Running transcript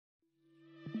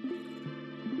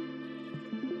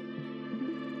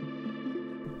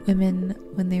women,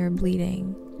 when they were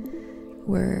bleeding,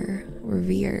 were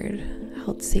revered,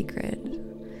 held sacred,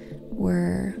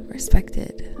 were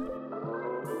respected.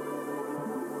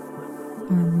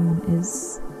 Our moon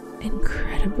is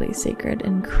incredibly sacred,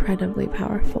 incredibly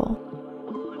powerful.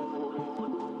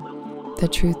 The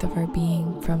truth of our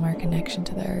being from our connection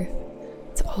to the earth.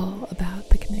 It's all about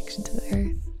the connection to the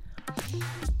earth.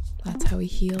 That's how we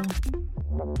heal.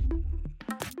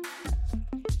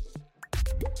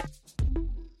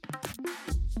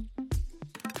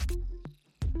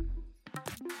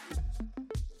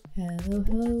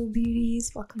 Hello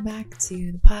beauties, welcome back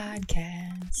to the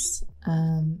podcast.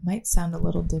 Might sound a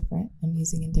little different. I'm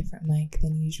using a different mic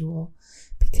than usual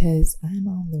because I'm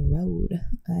on the road.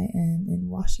 I am in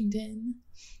Washington,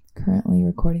 currently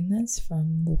recording this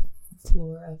from the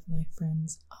floor of my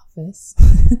friend's office.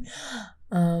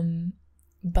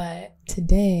 But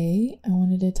today I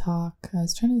wanted to talk. I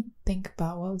was trying to think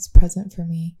about what was present for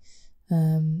me,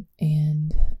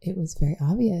 and it was very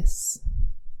obvious.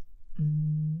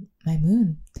 My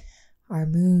moon, our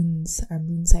moon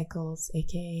cycles,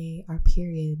 aka our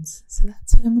periods. So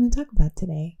that's what I'm going to talk about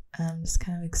today. Just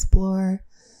kind of explore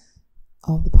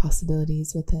all the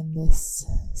possibilities within this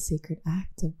sacred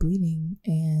act of bleeding,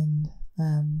 and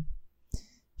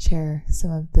share some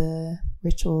of the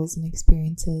rituals and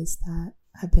experiences that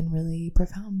have been really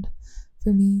profound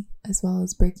for me, as well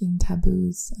as breaking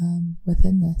taboos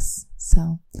within this.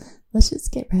 So let's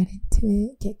just get right into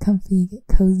it. Get comfy, get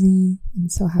cozy. I'm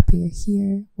so happy you're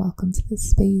here. Welcome to this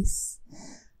space.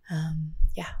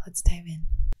 Let's dive in.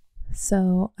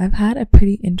 So I've had a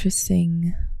pretty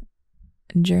interesting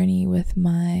journey with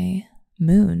my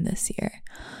moon this year,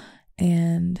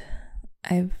 and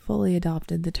I've fully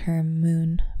adopted the term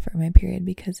moon for my period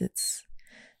because it's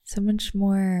so much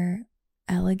more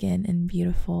elegant and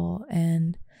beautiful,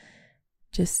 and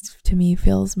just to me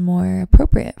feels more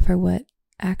appropriate for what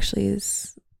actually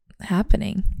is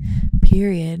happening.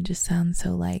 Period just sounds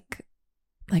so like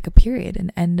a period,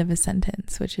 an end of a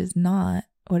sentence, which is not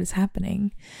what is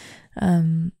happening.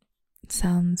 It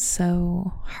sounds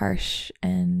so harsh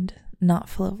and not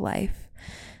full of life,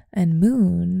 and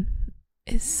moon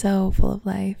is so full of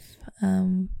life,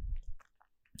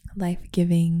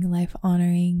 life-giving,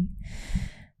 life-honoring,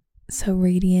 so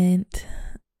radiant,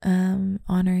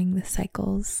 honoring the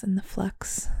cycles and the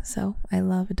flux. So I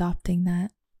love adopting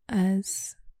that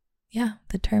as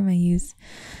the term I use.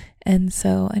 And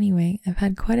so anyway, I've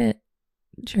had quite a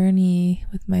journey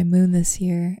with my moon this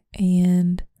year,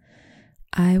 and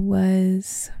I've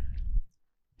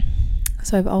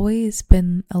always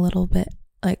been a little bit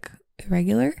like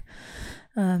irregular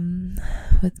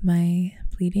with my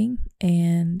bleeding,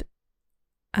 and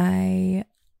I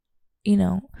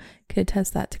could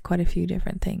attest that to quite a few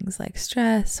different things, like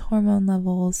stress, hormone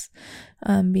levels,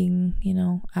 being,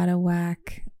 out of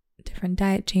whack, different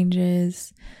diet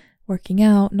changes, working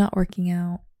out, not working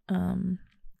out,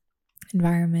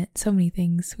 environment, so many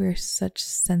things. We're such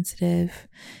sensitive,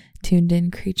 tuned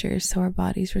in creatures, so our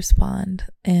bodies respond.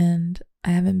 And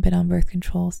I haven't been on birth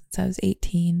control since I was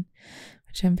 18,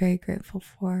 which I'm very grateful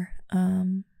for.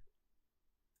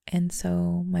 And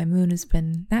so my moon has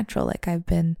been natural, like I've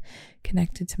been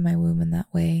connected to my womb in that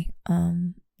way,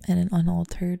 in an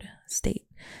unaltered state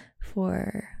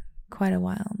for quite a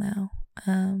while now.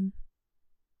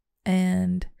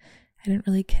 And I didn't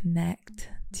really connect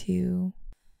to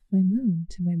my moon,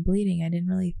 to my bleeding. I didn't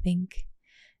really think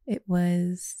it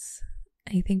was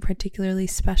anything particularly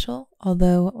special.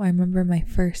 Although I remember my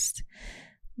first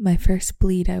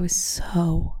bleed, I was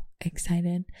so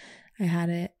excited. I had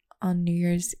it on New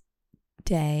Year's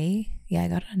Day. I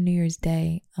got it on New Year's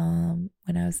Day when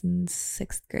I was in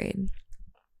 6th grade.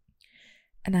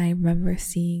 And I remember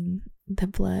seeing the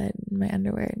blood in my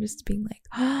underwear and just being like,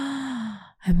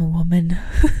 I'm a woman.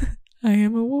 I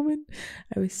am a woman.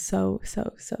 I was so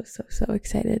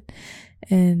excited.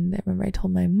 And I remember I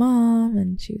told my mom,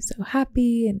 and she was so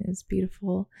happy, and it was a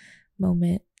beautiful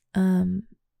moment. And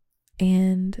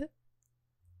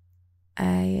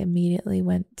I immediately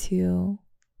went to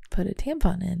put a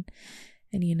tampon in,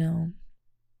 and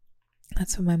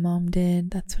that's what my mom did.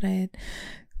 That's what I had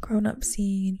grown up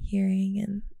seeing and hearing,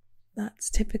 and that's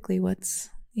typically what's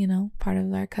part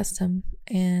of our custom.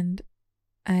 And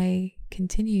I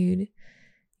continued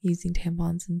using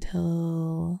tampons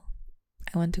until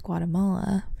I went to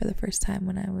Guatemala for the first time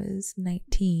when I was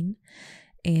 19,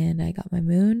 and I got my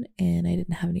moon, and I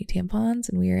didn't have any tampons,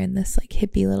 and we were in this like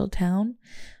hippie little town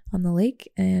on the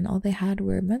lake, and all they had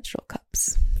were menstrual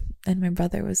cups. And my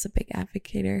brother was a big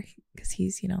advocator because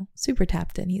he's super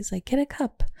tapped in. He's like, get a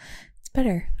cup, it's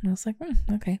better. And I was like,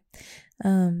 okay.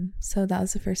 So that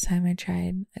was the first time I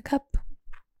tried a cup,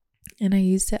 And I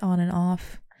used it on and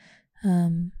off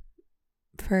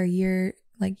for a year,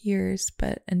 like years,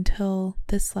 but until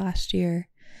this last year,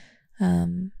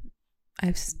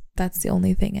 that's the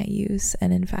only thing I use.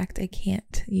 And in fact, I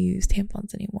can't use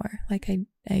tampons anymore. Like I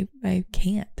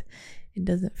can't. It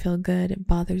doesn't feel good. It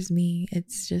bothers me.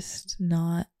 It's just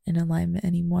not in alignment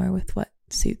anymore with what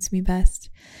suits me best,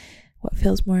 what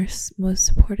feels most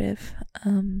supportive.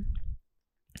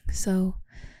 So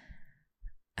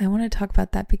I want to talk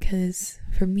about that because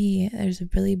for me, there's a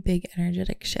really big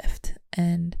energetic shift,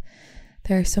 and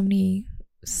there are so many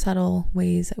subtle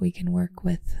ways that we can work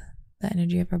with the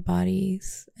energy of our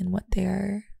bodies and what they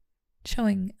are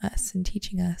showing us and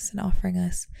teaching us and offering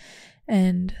us.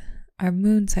 And our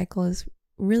moon cycle is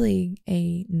really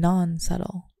a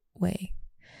non-subtle way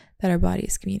that our body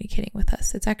is communicating with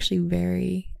us. It's actually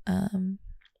very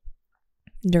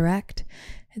direct.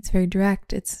 It's very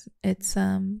direct. It's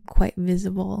quite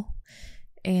visible,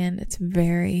 and it's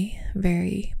very,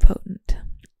 very potent.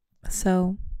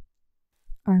 So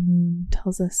our moon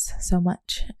tells us so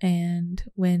much, and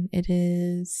when it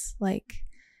is like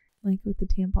with the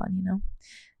tampon,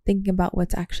 thinking about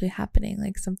what's actually happening,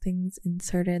 like something's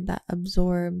inserted that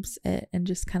absorbs it and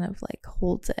just kind of like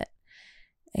holds it,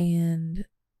 and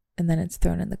then it's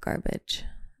thrown in the garbage.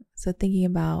 So thinking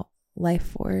about life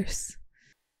force,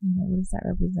 what does that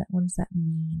represent? What does that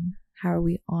mean? How are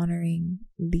we honoring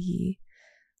the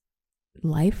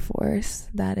life force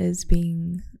that is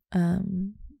being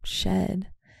shed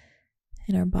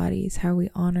in our bodies? How are we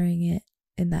honoring it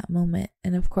in that moment?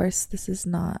 And of course, this is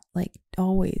not like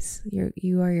always.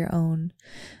 You are your own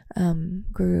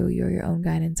guru. You are your own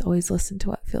guidance. Always listen to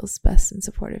what feels best and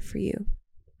supportive for you.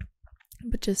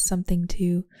 But just something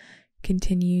to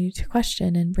continue to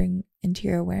question and bring into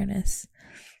your awareness.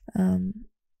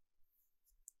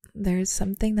 There's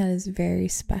something that is very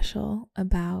special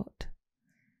about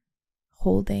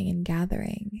holding and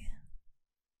gathering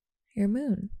your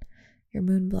moon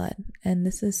blood. And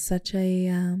this is such a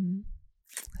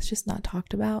it's just not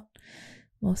talked about.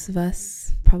 Most of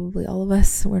us, probably all of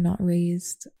us, were not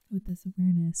raised with this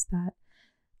awareness that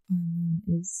our moon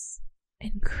is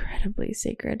incredibly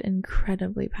sacred,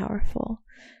 incredibly powerful.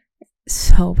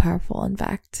 So powerful. In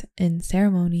fact, in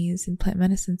ceremonies, in plant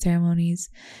medicine ceremonies,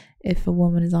 if a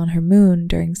woman is on her moon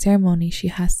during ceremony, she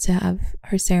has to have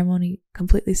her ceremony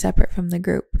completely separate from the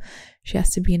group. She has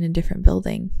to be in a different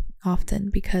building often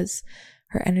because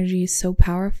her energy is so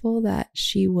powerful that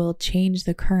she will change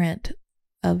the current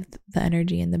of the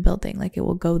energy in the building. Like it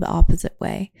will go the opposite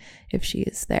way if she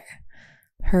is there.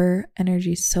 Her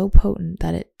energy is so potent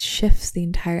that it shifts the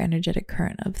entire energetic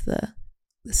current of the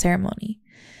ceremony.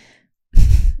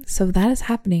 So that is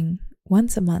happening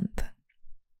once a month.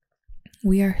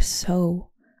 We are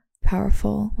so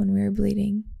powerful when we are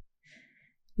bleeding.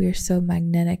 We are so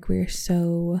magnetic. We are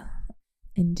so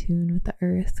in tune with the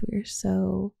earth. We are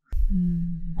so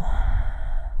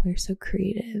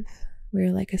creative.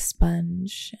 We're like a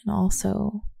sponge, and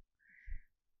also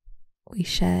we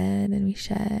shed and we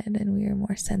shed, and we are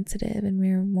more sensitive, and we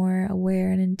are more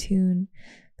aware and in tune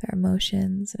with our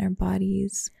emotions and our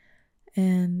bodies.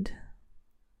 And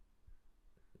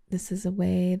this is a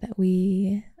way that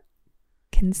we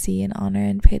can see and honor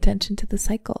and pay attention to the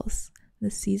cycles,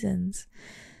 the seasons.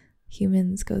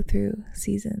 Humans go through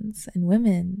seasons, and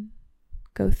women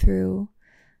go through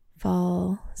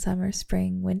fall, summer,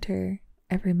 spring, winter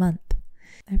every month.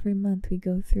 Every month we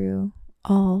go through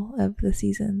all of the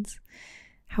seasons.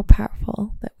 How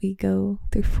powerful that we go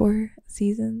through 4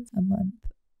 seasons a month,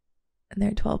 and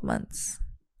there are 12 months.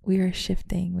 We are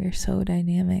shifting. We are so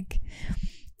dynamic.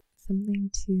 Something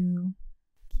to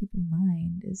keep in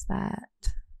mind is that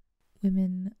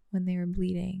women, when they were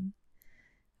bleeding,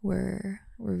 were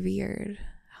revered,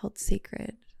 held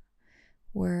sacred,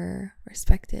 were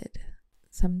respected.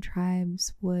 Some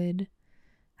tribes would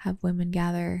have women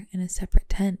gather in a separate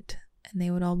tent, and they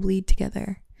would all bleed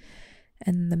together,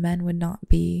 and the men would not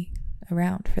be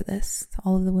around for this.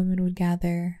 All of the women would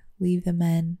gather, leave the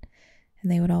men, and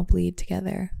they would all bleed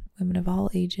together, women of all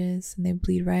ages, and they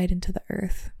bleed right into the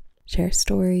earth, share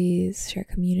stories, share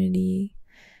community.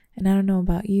 And I don't know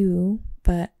about you,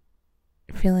 but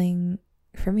feeling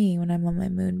for me when I'm on my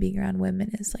moon, being around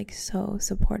women is like so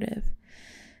supportive,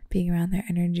 being around their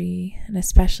energy, and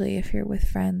especially if you're with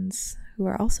friends who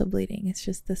are also bleeding. It's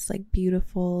just this like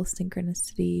beautiful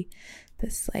synchronicity,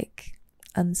 this like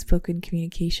unspoken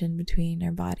communication between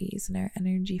our bodies and our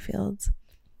energy fields.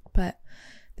 But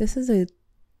this is a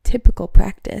typical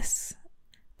practice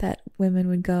that women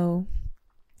would go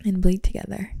and bleed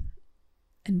together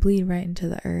and bleed right into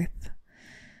the earth.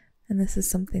 And this is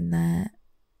something that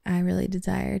I really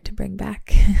desire to bring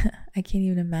back. I can't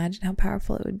even imagine how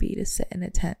powerful it would be to sit in a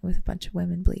tent with a bunch of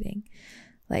women bleeding.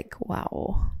 Like,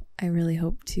 wow. I really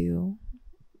hope to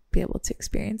be able to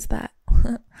experience that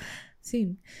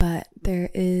soon. But there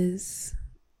is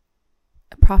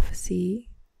a prophecy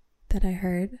that I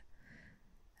heard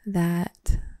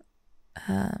that,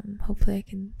 hopefully I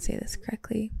can say this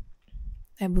correctly.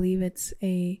 I believe it's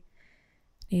a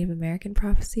Native American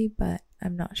prophecy, but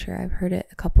I'm not sure. I've heard it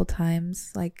a couple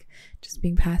times, like just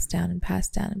being passed down and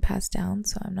passed down and passed down,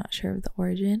 so I'm not sure of the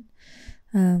origin.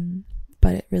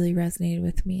 But it really resonated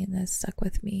with me and has stuck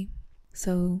with me.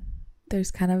 So there's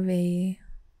kind of an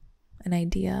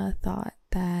idea, a thought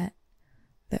that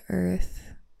the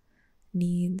earth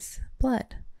needs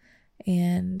blood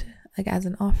and like as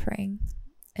an offering,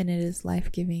 and it is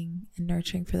life-giving and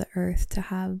nurturing for the earth to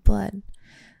have blood.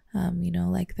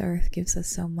 Like the earth gives us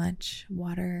so much: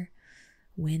 water,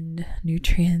 wind,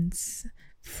 nutrients,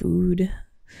 food,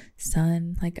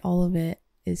 sun, like all of it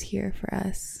is here for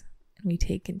us, and we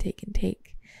take and take and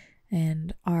take.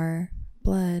 And our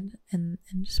blood and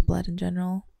just blood in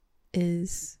general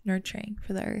is nurturing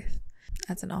for the earth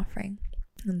as an offering.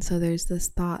 And so there's this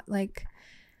thought, like,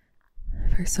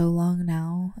 for so long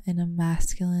now in a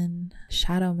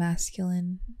shadow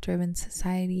masculine driven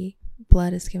society,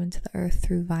 blood is given to the earth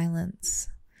through violence.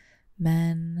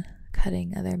 Men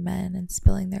cutting other men and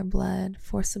spilling their blood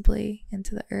forcibly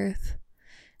into the earth.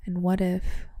 And what if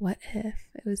it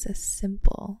was as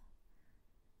simple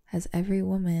as every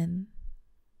woman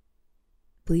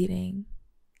bleeding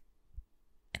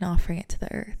and offering it to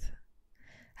the earth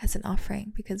as an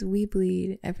offering? Because we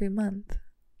bleed every month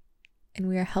and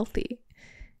we are healthy.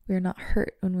 We are not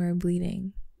hurt when we're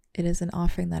bleeding. It is an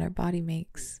offering that our body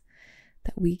makes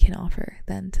that we can offer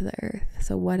then to the earth.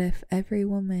 So what if every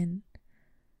woman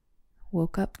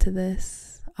woke up to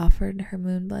this, offered her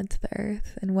moon blood to the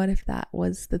earth? And what if that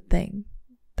was the thing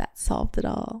that solved it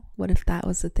all? What if that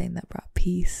was the thing that brought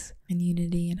peace and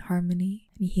unity and harmony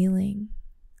and healing?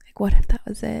 Like, what if that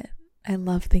was it? I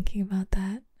love thinking about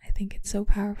that. I think it's so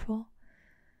powerful.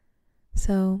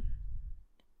 So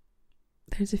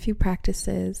there's a few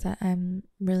practices that I'm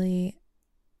really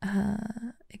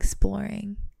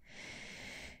exploring.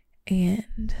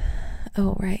 And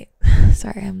right,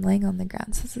 sorry, I'm laying on the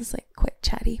ground, so this is like quite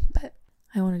chatty, but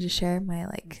I wanted to share my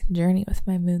journey with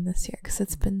my moon this year, because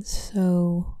it's been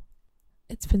so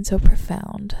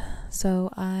profound. So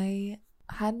I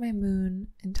had my moon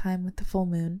in time with the full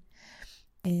moon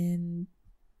in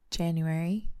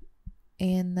January,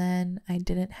 and then I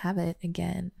didn't have it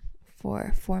again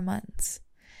for 4 months,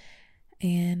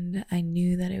 and I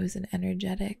knew that it was an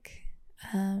energetic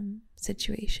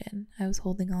situation. I was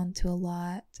holding on to a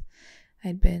lot.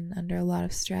 I'd been under a lot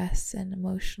of stress and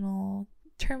emotional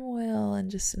turmoil and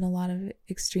just in a lot of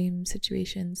extreme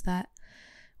situations that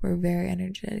were very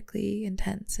energetically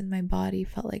intense, and my body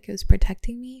felt like it was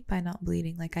protecting me by not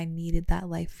bleeding. Like I needed that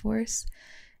life force.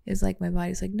 It was like my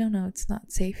body's like, no, it's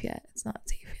not safe yet. It's not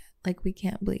safe yet. Like, we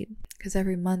can't bleed. Because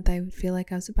every month I would feel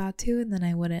like I was about to, and then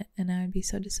I wouldn't, and I would be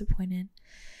so disappointed.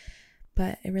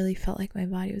 But it really felt like my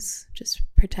body was just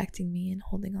protecting me and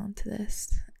holding on to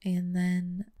this. And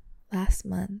then last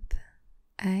month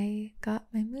I got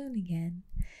my moon again,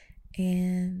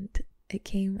 and it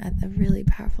came at a really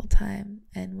powerful time.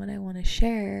 And what I want to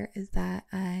share is that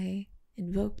I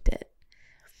invoked it.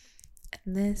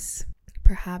 And this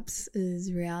perhaps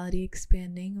is reality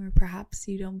expanding, or perhaps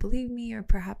you don't believe me, or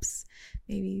perhaps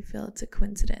maybe you feel it's a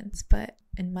coincidence, but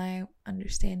in my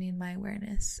understanding, my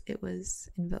awareness, it was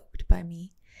invoked by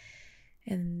me.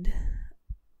 And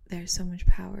there's so much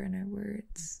power in our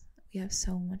words. We have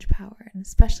so much power, and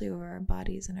especially over our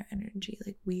bodies and our energy.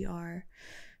 Like, we are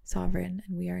sovereign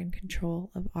and we are in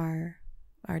control of our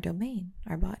domain,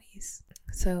 our bodies.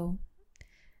 So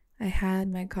I had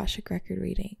my Akashic record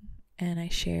reading, and I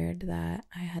shared that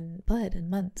I hadn't bled in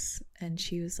months, and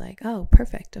she was like, oh,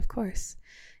 perfect, of course.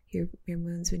 Your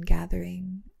moon's been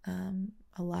gathering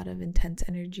a lot of intense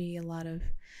energy, a lot of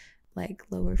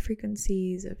lower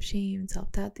frequencies of shame and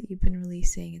self-doubt that you've been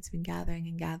releasing. It's been gathering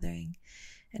and gathering,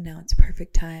 and now it's a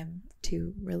perfect time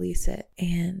to release it.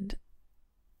 And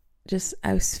just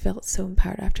I felt so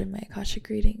empowered after my Akashic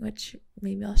reading, which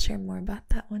maybe I'll share more about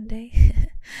that one day.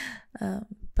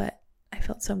 But I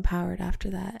felt so empowered after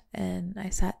that, and I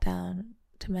sat down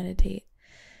to meditate,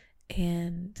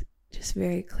 and just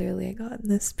very clearly I got in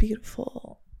this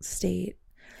beautiful state.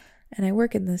 And I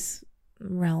work in this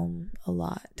realm a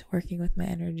lot, working with my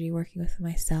energy, working with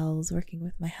my cells, working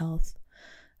with my health.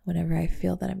 Whenever I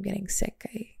feel that I'm getting sick,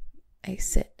 I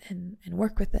sit and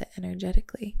work with it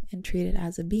energetically and treat it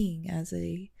as a being, as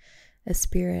a a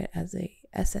spirit as a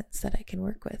essence that I can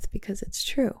work with, because it's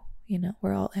true.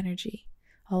 We're all energy.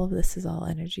 All of this is all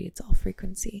energy. It's all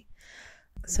frequency.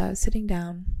 So I was sitting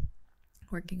down,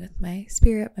 working with my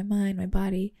spirit, my mind, my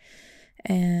body,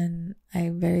 and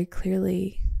I very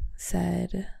clearly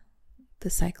said, the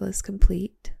cycle is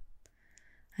complete.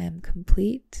 I am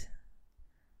complete.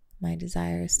 My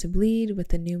desire is to bleed with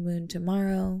the new moon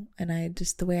tomorrow. And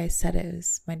the way I said it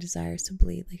was, my desire is to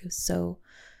bleed. Like, it was so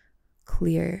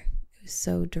clear. It was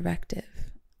so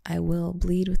directive. I will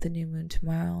bleed with the new moon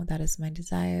tomorrow. That is my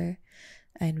desire.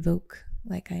 I invoke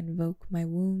my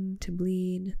womb to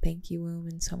bleed. Thank you, womb,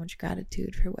 and so much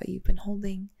gratitude for what you've been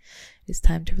holding. It is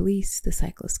time to release. The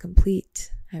cycle is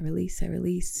complete. I release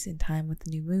in time with the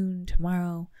new moon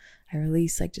tomorrow. I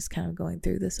release, just kind of going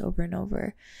through this over and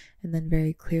over, and then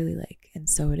very clearly and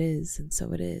so it is, and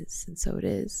so it is, and so it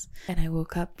is. And I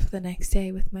woke up the next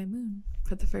day with my moon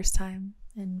for the first time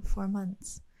in 4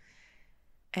 months.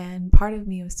 And part of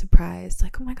me was surprised,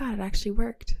 oh my God, it actually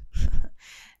worked.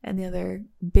 And the other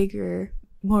bigger,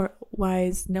 more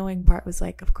wise, knowing part was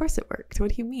of course it worked. What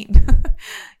do you mean?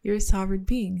 You're a sovereign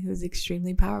being who's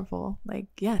extremely powerful.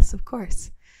 Yes, of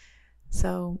course.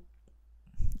 So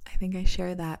I think I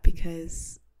share that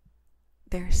because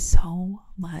there's so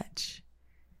much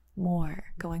more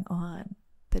going on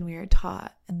than we are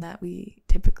taught and that we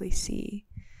typically see.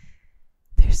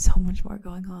 There's so much more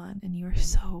going on, and you are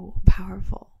so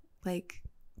powerful.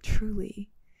 Truly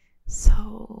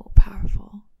so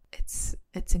powerful.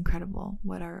 It's incredible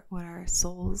what our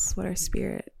souls, what our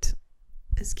spirit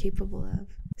is capable of.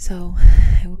 So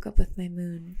I woke up with my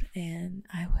moon and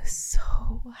I was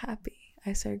so happy.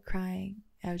 I started crying.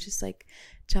 I was just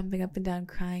jumping up and down,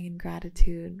 crying in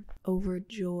gratitude,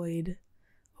 overjoyed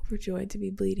to be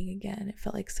bleeding again. It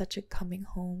felt like such a coming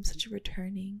home, such a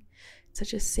returning,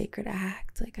 such a sacred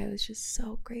act. I was just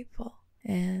so grateful.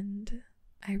 And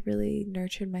I really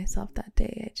nurtured myself that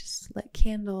day. I just lit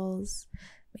candles,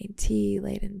 made tea,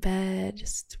 laid in bed,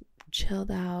 just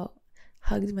chilled out,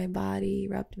 hugged my body,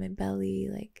 rubbed my belly,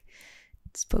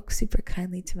 spoke super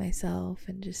kindly to myself,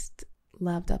 and just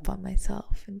loved up on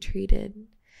myself and treated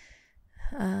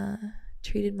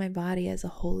my body as a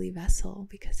holy vessel,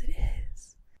 because it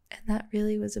is. And that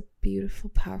really was a beautiful,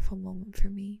 powerful moment for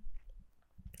me.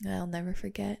 I'll never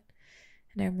forget.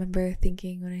 And I remember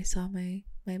thinking when I saw my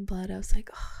blood, I was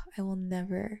I will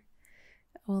never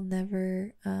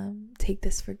take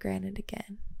this for granted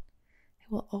again. I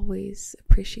will always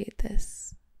appreciate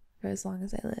this for as long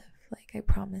as I live. I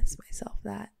promised myself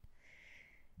that.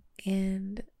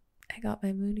 And I got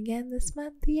my moon again this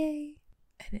month, yay!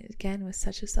 And it again was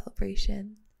such a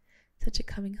celebration, such a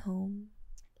coming home.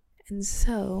 And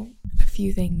so, a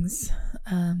few things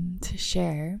to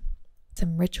share,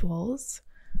 some rituals.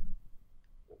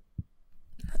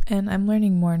 And I'm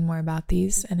learning more and more about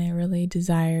these, and I really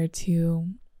desire to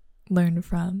learn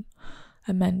from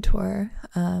a mentor.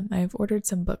 I've ordered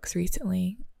some books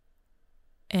recently,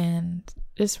 and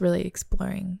just really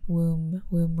exploring womb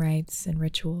rites and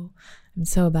ritual. I'm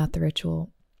so about the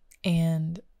ritual,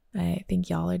 and I think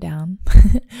y'all are down.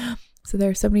 So there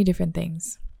are so many different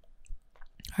things.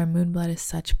 Our moon blood is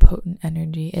such potent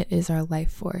energy. It is our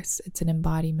life force. It's an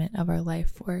embodiment of our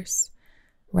life force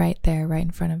right there, right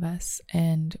in front of us.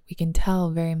 And we can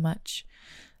tell very much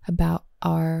about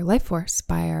our life force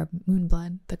by our moon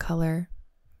blood, the color,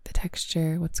 the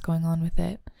texture, what's going on with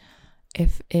it.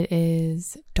 If it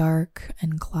is dark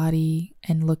and cloudy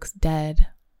and looks dead,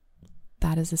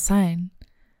 that is a sign.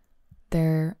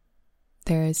 There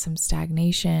is some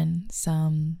stagnation,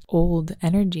 some old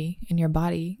energy in your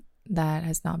body that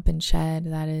has not been shed,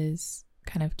 that is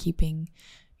kind of keeping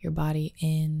your body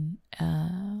in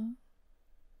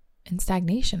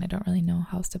stagnation. I don't really know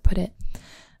how else to put it.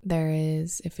 There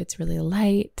is, if it's really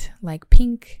light, like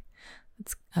pink,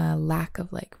 it's a lack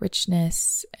of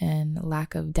richness and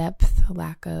lack of depth, a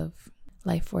lack of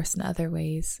life force in other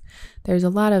ways. There's a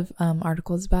lot of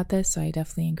articles about this, so I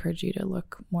definitely encourage you to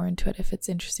look more into it if it's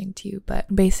interesting to you.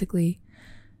 But basically,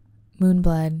 moon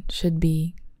blood should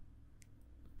be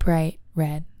bright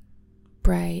red,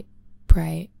 bright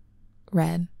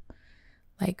red,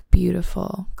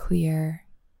 beautiful, clear,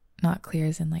 not clear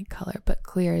as in color, but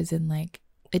clear as in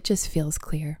it just feels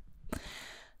clear.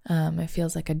 It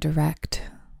feels like a direct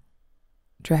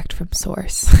from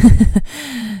source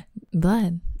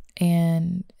blood,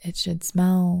 and it should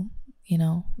smell,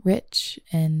 rich,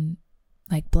 and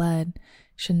blood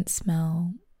shouldn't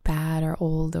smell bad or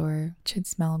old, or it should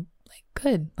smell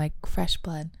good, fresh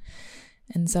blood.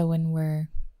 And so when we're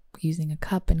using a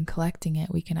cup and collecting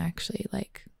it, we can actually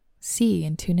see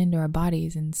and tune into our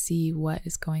bodies and see what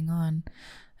is going on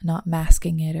not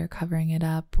masking it or covering it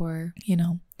up or,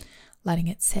 letting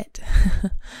it sit.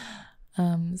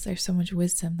 There's so much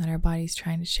wisdom that our body's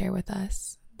trying to share with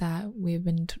us that we've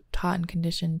been taught and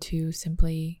conditioned to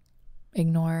simply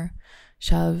ignore,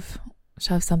 shove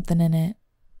something in it,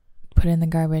 put it in the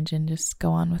garbage, and just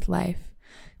go on with life.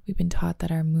 We've been taught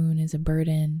that our moon is a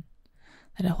burden,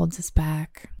 that it holds us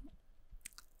back,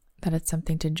 that it's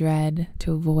something to dread,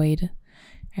 to avoid.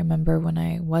 I remember when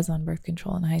I was on birth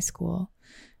control in high school,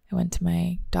 I went to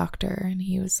my doctor and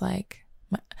he was like,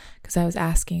 because I was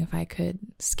asking if I could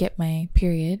skip my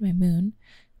period, my moon,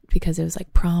 because it was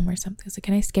like prom or something. I was like,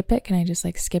 can I skip it? Can I just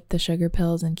like skip the sugar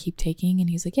pills and keep taking? And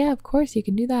he's like, yeah, of course you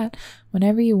can do that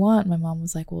whenever you want. My mom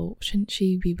was like, well, shouldn't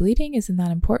she be bleeding? Isn't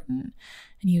that important?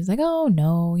 And he was like, oh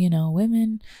no,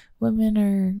 women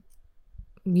are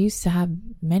used to have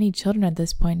many children at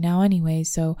this point now anyway,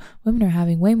 so women are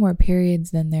having way more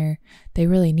periods than they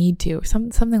really need to.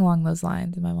 Something along those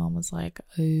lines. And my mom was like,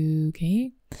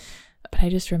 okay. But I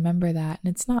just remember that,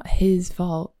 and it's not his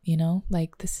fault,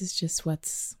 like this is just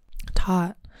what's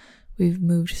taught. We've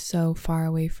moved so far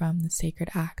away from the sacred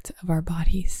act of our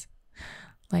bodies,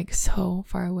 like so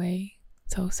far away,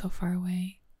 so far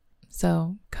away.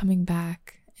 So coming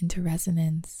back into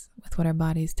resonance with what our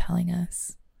body's telling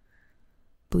us,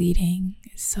 bleeding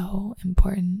is so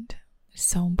important. It's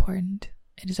so important.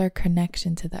 It is our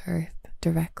connection to the earth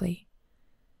directly.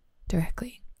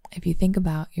 If you think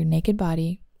about your naked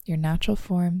body, your natural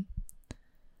form,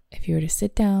 if you were to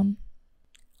sit down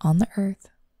on the earth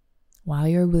while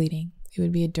you're bleeding, it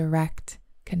would be a direct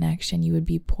connection. You would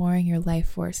be pouring your life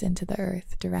force into the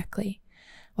earth directly,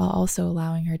 while also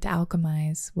allowing her to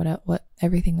alchemize what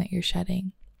everything that you're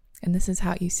shedding. And this is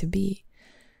how it used to be.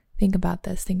 Think about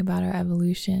this. Think about our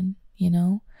evolution.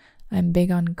 I'm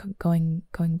big on going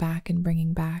back and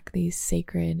bringing back these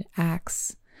sacred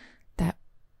acts that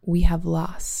we have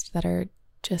lost, that are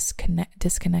just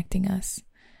disconnecting us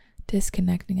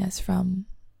from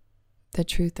the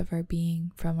truth of our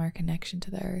being, from our connection to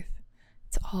the earth.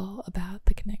 It's all about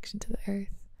the connection to the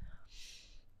earth.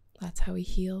 That's how we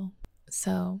heal.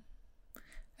 So,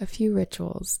 a few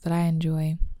rituals that I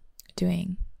enjoy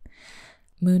doing.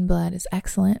 Moon blood is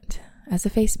excellent as a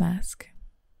face mask.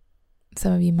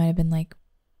 Some of you might have been like,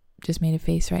 just made a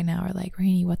face right now, or like,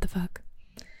 Rainy, what the fuck?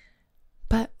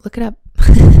 But look it up.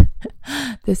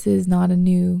 This is not a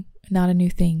new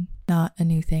thing.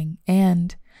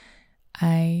 And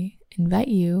I invite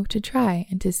you to try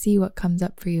and to see what comes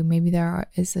up for you. Maybe there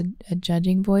is a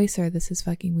judging voice, or this is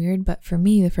fucking weird. But for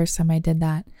me, the first time I did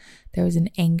that, there was an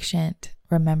ancient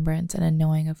remembrance and a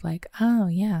knowing of like, oh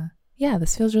yeah,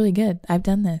 this feels really good. I've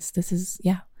done this. This is,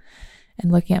 yeah.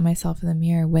 And looking at myself in the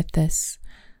mirror with this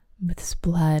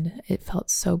blood, it felt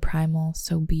so primal,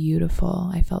 so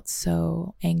beautiful. I felt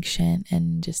so ancient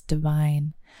and just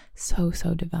divine, so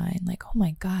divine. Like, oh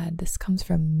my God, this comes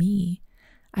from me.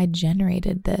 I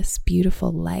generated this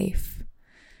beautiful life.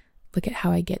 Look at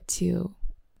how I get to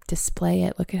display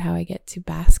it. Look at how I get to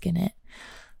bask in it.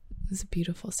 It was a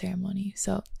beautiful ceremony.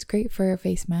 So it's great for a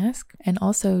face mask, and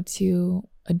also to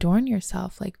adorn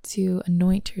yourself, like to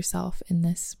anoint yourself in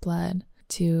this blood,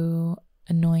 to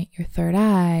anoint your third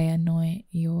eye, anoint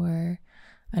your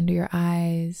under your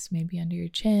eyes, maybe under your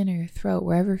chin or your throat,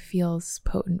 wherever feels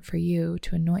potent for you,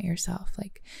 to anoint yourself.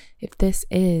 Like, if this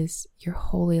is your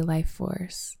holy life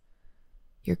force,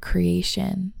 your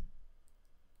creation,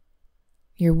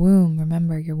 your womb,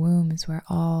 remember, your womb is where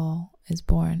all is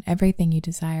born. Everything you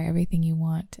desire, everything you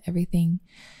want, everything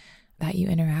that you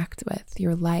interact with,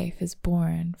 your life is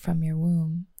born from your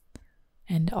womb,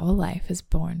 and all life is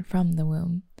born from the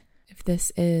womb. If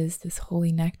this is this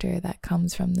holy nectar that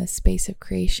comes from this space of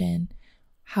creation,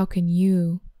 how can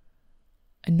you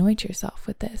anoint yourself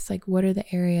with this? Like, what are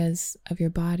the areas of your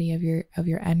body, of your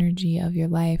energy, of your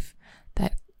life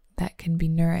that can be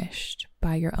nourished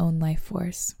by your own life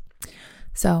force?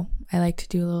 So I like to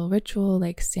do a little ritual,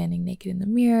 like standing naked in the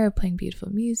mirror, playing beautiful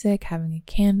music, having a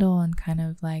candle, and kind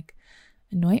of like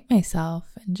anoint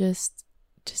myself, and just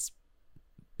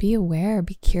be aware,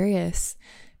 be curious,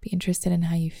 be interested in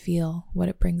how you feel, what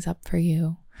it brings up for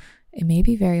you. It may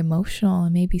be very emotional.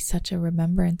 It may be such a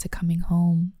remembrance of coming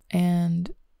home. And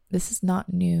this is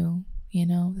not new,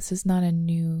 this is not a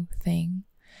new thing.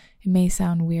 It may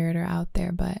sound weird or out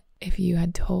there, but if you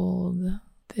had told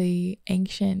the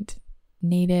ancient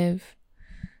native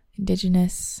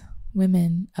indigenous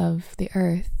women of the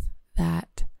earth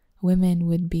that women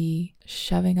would be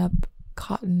shoving up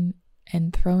cotton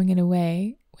and throwing it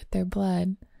away with their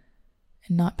blood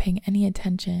and not paying any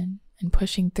attention and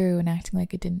pushing through and acting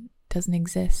like it doesn't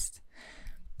exist,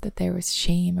 that there was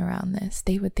shame around this,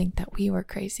 they would think that we were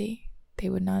crazy. They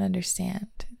would not understand.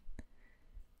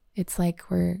 It's like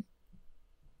we're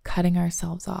cutting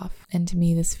ourselves off. And to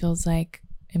me, this feels like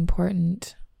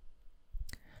important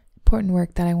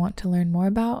work that I want to learn more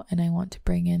about and I want to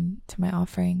bring into my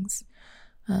offerings,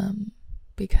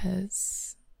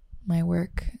 because my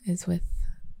work is with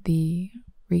the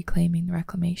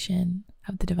reclamation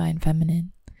of the divine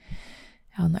feminine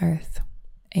on the earth.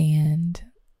 And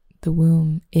the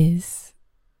womb is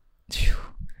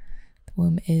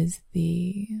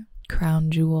the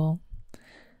crown jewel,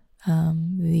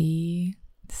 the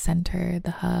center,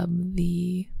 the hub,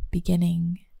 the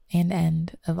beginning and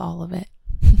end of all of it.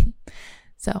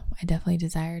 So I definitely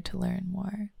desire to learn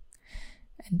more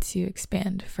and to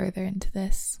expand further into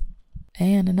this.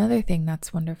 And another thing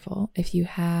that's wonderful, if you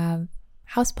have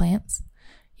houseplants,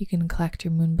 you can collect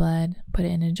your moon blood, put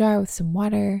it in a jar with some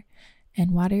water,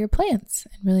 and water your plants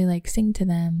and really like sing to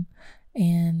them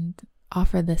and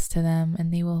offer this to them,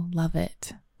 and they will love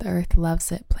it. The earth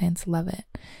loves it, plants love it.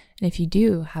 And if you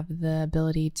do have the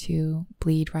ability to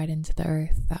bleed right into the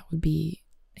earth, that would be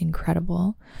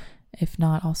incredible. If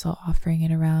not, also offering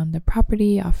it around the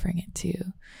property, offering it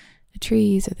to the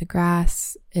trees or the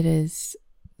grass. It is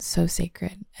so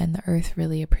sacred, and the earth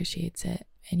really appreciates it.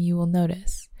 And you will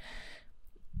notice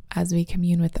as we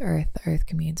commune with the earth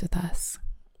communes with us.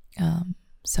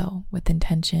 So with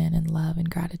intention and love and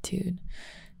gratitude,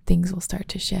 things will start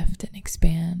to shift and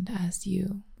expand as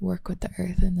you work with the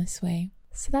earth in this way.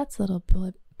 So that's a little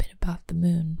bit about the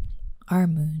moon, our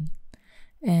moon.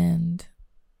 And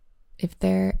if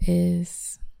there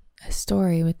is a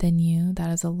story within you that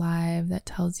is alive, that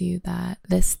tells you that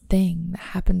this thing that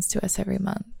happens to us every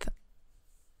month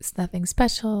is nothing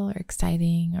special or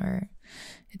exciting, or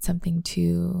it's something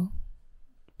to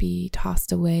be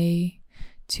tossed away,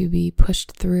 to be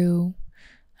pushed through,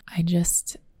 I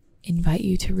just invite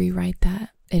you to rewrite that.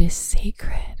 It is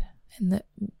sacred. And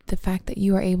the fact that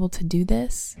you are able to do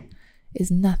this is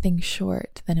nothing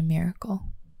short than a miracle.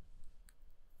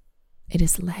 It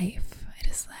is life. It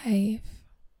is life.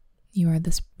 You are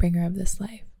the bringer of this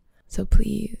life. So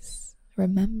please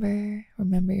remember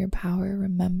your power.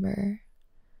 Remember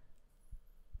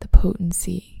the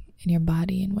potency in your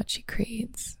body and what she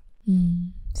creates.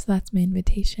 So that's my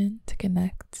invitation to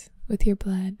connect with your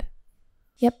blood.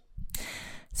 Yep.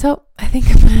 So I think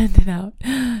I'm gonna end it out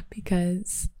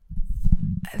because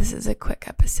this is a quick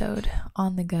episode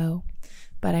on the go,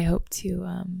 but I hope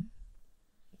to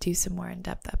do some more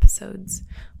in-depth episodes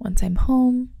once I'm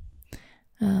home.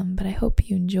 But I hope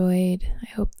you enjoyed. I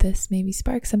hope this maybe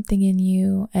sparks something in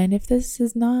you. And if this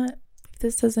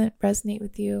doesn't resonate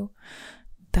with you,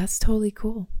 that's totally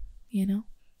cool. You know,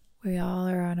 we all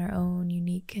are on our own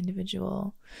unique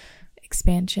individual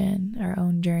expansion, our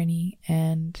own journey,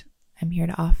 and I'm here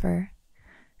to offer.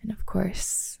 And of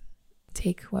course,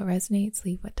 take what resonates,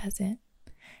 leave what doesn't.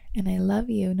 And I love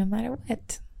you no matter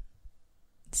what.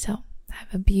 So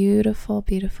have a beautiful,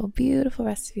 beautiful, beautiful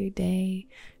rest of your day,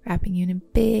 wrapping you in a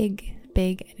big,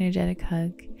 big energetic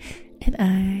hug. And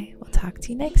I will talk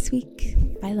to you next week.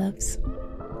 Bye, loves.